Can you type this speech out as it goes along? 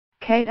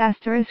Kate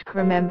 *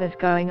 remembers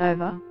going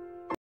over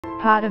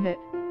part of it.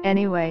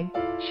 Anyway,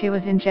 she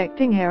was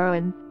injecting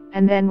heroin,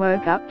 and then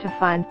woke up to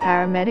find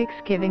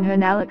paramedics giving her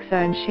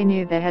naloxone. She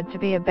knew there had to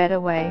be a better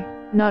way,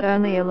 not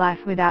only a life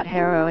without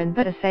heroin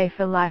but a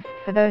safer life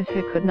for those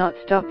who could not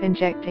stop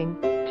injecting,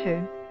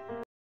 too.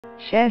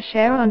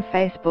 Share on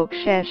Facebook,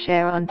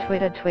 share on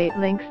Twitter. Tweet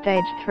link.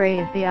 Stage 3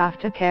 is the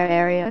aftercare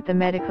area at the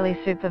medically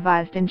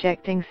supervised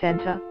injecting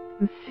center,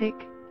 MSIC,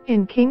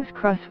 in King's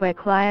Cross, where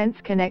clients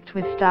connect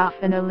with staff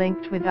and are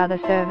linked with other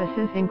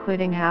services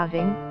including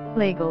housing,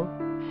 legal,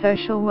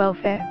 social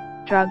welfare,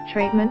 drug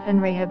treatment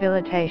and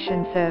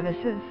rehabilitation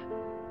services.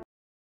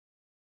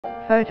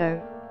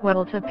 Photo: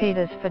 Walter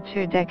Peters. For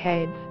 2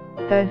 decades,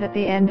 those at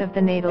the end of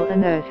the needle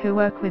and those who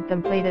work with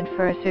them pleaded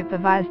for a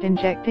supervised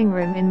injecting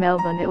room in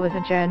Melbourne. It was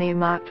a journey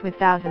marked with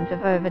thousands of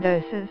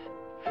overdoses,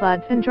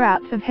 floods and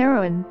droughts of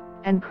heroin,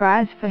 and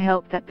cries for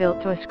help that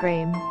built to a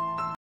scream.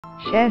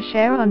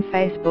 Share on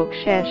Facebook,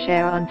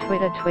 share on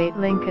Twitter. Tweet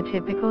link. A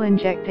typical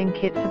injecting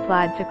kit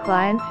supplied to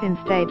clients in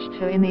Stage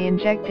 2 in the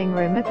injecting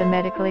room at the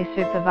medically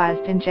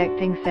supervised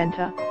injecting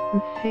center,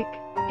 MSIC,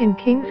 in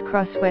King's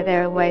Cross, where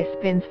there are waste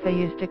bins for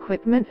used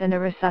equipment and a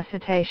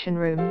resuscitation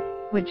room,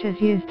 which is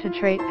used to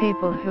treat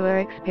people who are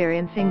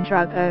experiencing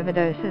drug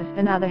overdoses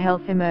and other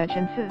health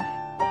emergencies.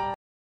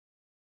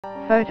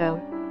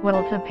 Photo: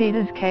 Walter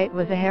Peters. Kate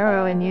was a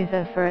heroin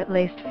user for at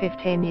least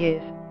 15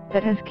 years,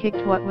 but has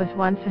kicked what was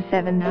once a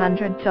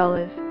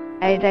 $700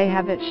 a day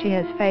habit. She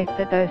has faith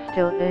that those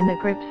still in the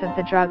grips of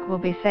the drug will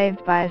be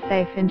saved by a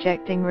safe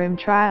injecting room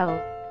trial,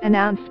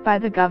 announced by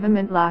the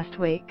government last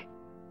week.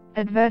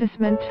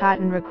 Advertisement: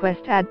 Titan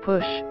request ad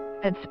push,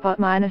 ad spot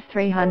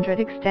 -300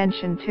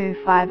 extension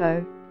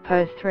 250,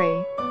 pose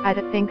 3. I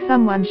don't think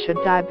someone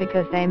should die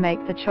because they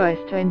make the choice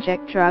to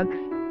inject drugs.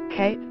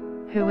 Kate,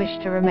 who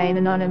wished to remain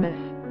anonymous,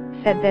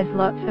 said there's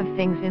lots of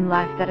things in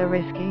life that are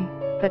risky,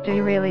 but do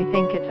you really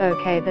think it's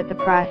okay that the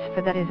price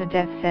for that is a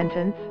death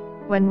sentence,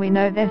 when we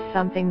know there's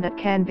something that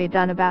can be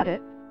done about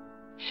it?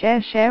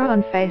 Share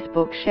on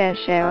Facebook,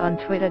 share on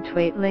Twitter.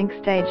 Tweet link.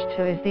 Stage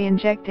 2 is the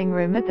injecting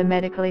room at the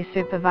medically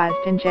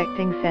supervised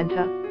injecting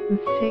center,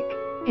 MSIC,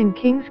 in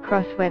King's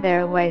Cross, where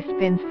there are waste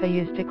bins for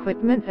used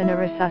equipment and a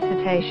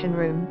resuscitation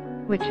room,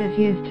 which is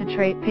used to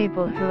treat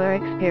people who are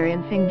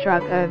experiencing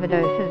drug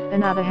overdoses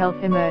and other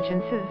health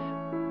emergencies.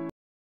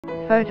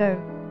 Photo: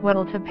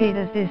 Walter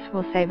Peters. This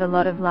will save a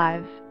lot of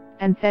lives,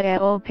 and that are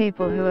all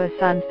people who are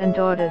sons and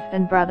daughters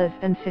and brothers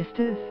and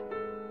sisters.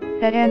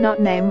 That are not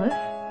nameless,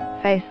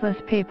 faceless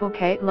people.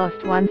 Kate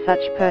lost one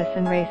such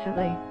person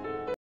recently.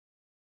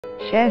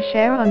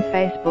 Share on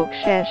Facebook,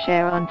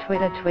 share on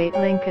Twitter. Tweet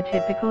link. A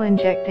typical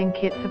injecting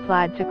kit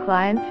supplied to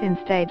clients in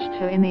Stage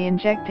 2 in the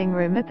injecting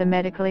room at the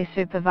medically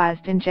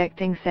supervised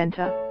injecting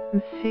center,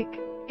 MSIC,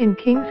 in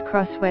King's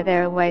Cross, where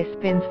there are waste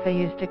bins for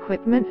used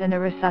equipment and a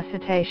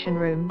resuscitation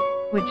room,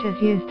 which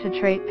is used to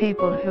treat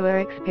people who are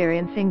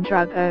experiencing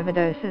drug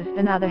overdoses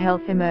and other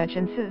health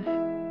emergencies.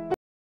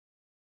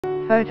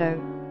 Photo: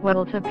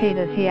 Walter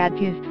Peters. He had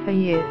used for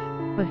years,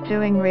 was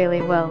doing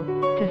really well,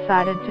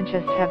 decided to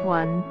just have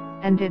one,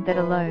 and did that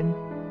alone.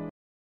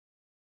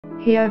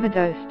 He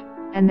overdosed,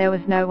 and there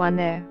was no one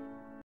there.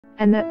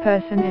 And that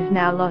person is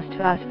now lost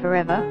to us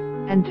forever,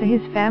 and to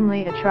his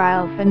family. A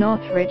trial for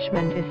North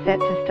Richmond is set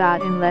to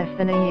start in less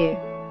than a year,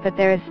 but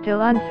there is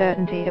still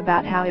uncertainty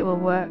about how it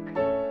will work.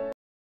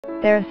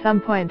 There are some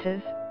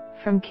pointers,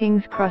 from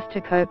King's Cross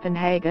to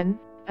Copenhagen,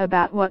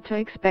 about what to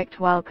expect,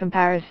 while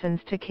comparisons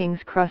to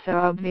King's Cross are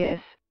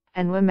obvious,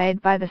 and were made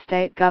by the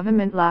state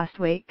government last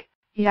week.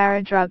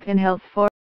 Yarra Drug and Health